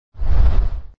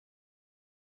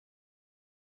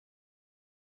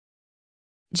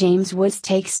James Woods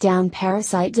takes down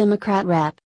Parasite Democrat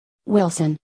Rep.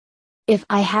 Wilson. If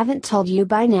I haven't told you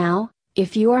by now,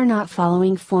 if you are not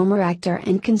following former actor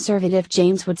and conservative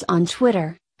James Woods on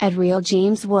Twitter,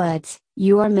 @RealJamesWoods,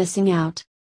 you are missing out.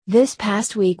 This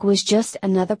past week was just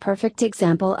another perfect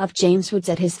example of James Woods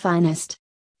at his finest.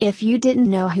 If you didn't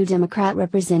know who Democrat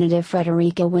Representative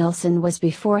Frederica Wilson was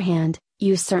beforehand,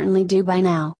 you certainly do by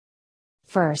now.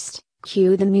 First,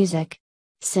 cue the music.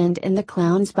 Send in the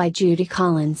Clowns by Judy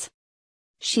Collins.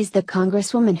 She's the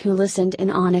congresswoman who listened in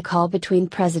on a call between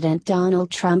President Donald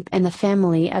Trump and the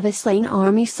family of a slain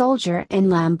Army soldier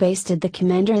and lambasted the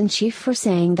commander-in-chief for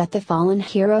saying that the fallen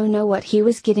hero knew what he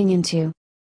was getting into.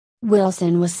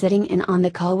 Wilson was sitting in on the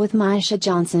call with Maisha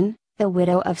Johnson, the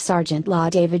widow of Sergeant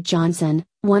Law David Johnson,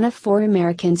 one of 4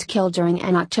 Americans killed during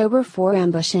an October 4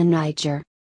 ambush in Niger.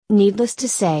 Needless to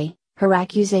say, her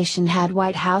accusation had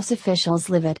White House officials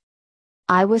livid.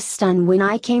 I was stunned when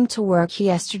I came to work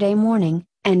yesterday morning,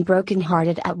 and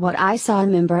brokenhearted at what I saw a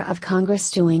member of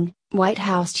Congress doing, White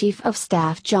House Chief of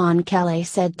Staff John Kelly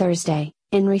said Thursday,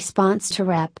 in response to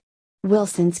Rep.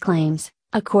 Wilson's claims,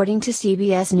 according to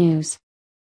CBS News.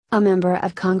 A member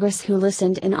of Congress who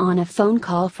listened in on a phone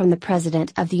call from the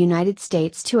President of the United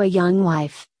States to a young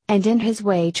wife, and in his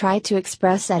way tried to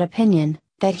express that opinion,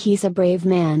 that he's a brave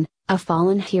man, a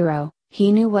fallen hero.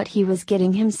 He knew what he was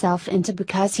getting himself into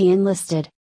because he enlisted.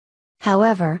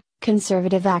 However,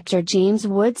 conservative actor James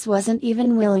Woods wasn't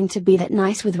even willing to be that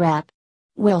nice with Rep.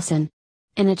 Wilson.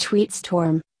 In a tweet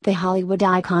storm, the Hollywood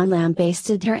icon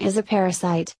lambasted her as a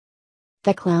parasite.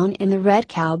 The clown in the red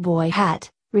cowboy hat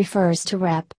refers to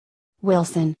Rep.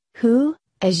 Wilson, who,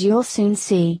 as you'll soon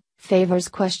see, favors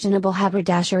questionable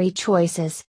haberdashery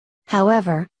choices.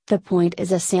 However, the point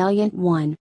is a salient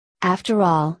one. After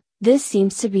all, this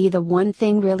seems to be the one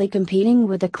thing really competing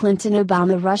with the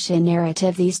Clinton-Obama-Russia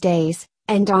narrative these days,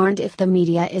 and darned if the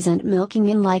media isn't milking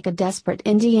in like a desperate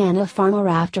Indiana farmer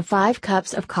after 5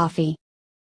 cups of coffee.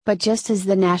 But just as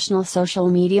the National Social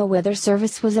Media Weather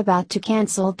Service was about to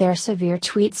cancel their severe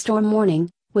tweet storm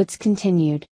warning, Woods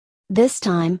continued. This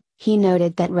time, he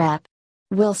noted that Rep.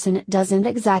 Wilson doesn't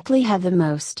exactly have the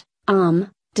most,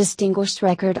 distinguished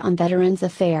record on veterans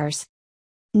affairs.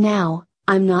 Now,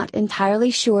 I'm not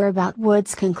entirely sure about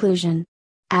Woods' conclusion.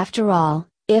 After all,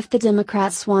 if the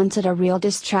Democrats wanted a real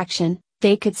distraction,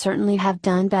 they could certainly have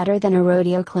done better than a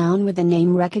rodeo clown with the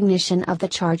name recognition of the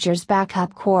Chargers'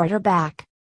 backup quarterback.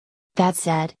 That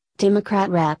said, Democrat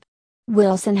Rep.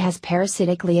 Wilson has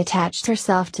parasitically attached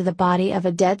herself to the body of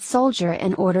a dead soldier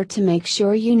in order to make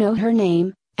sure you know her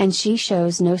name, and she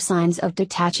shows no signs of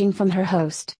detaching from her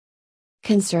host.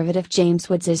 Conservative James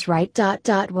Woods is right.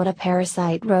 What a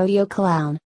parasite rodeo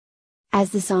clown.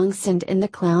 As the song Send in the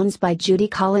Clowns by Judy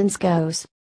Collins goes.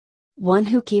 One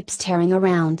who keeps tearing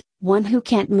around, one who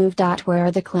can't move. Where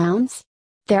are the clowns?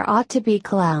 There ought to be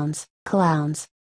clowns, clowns.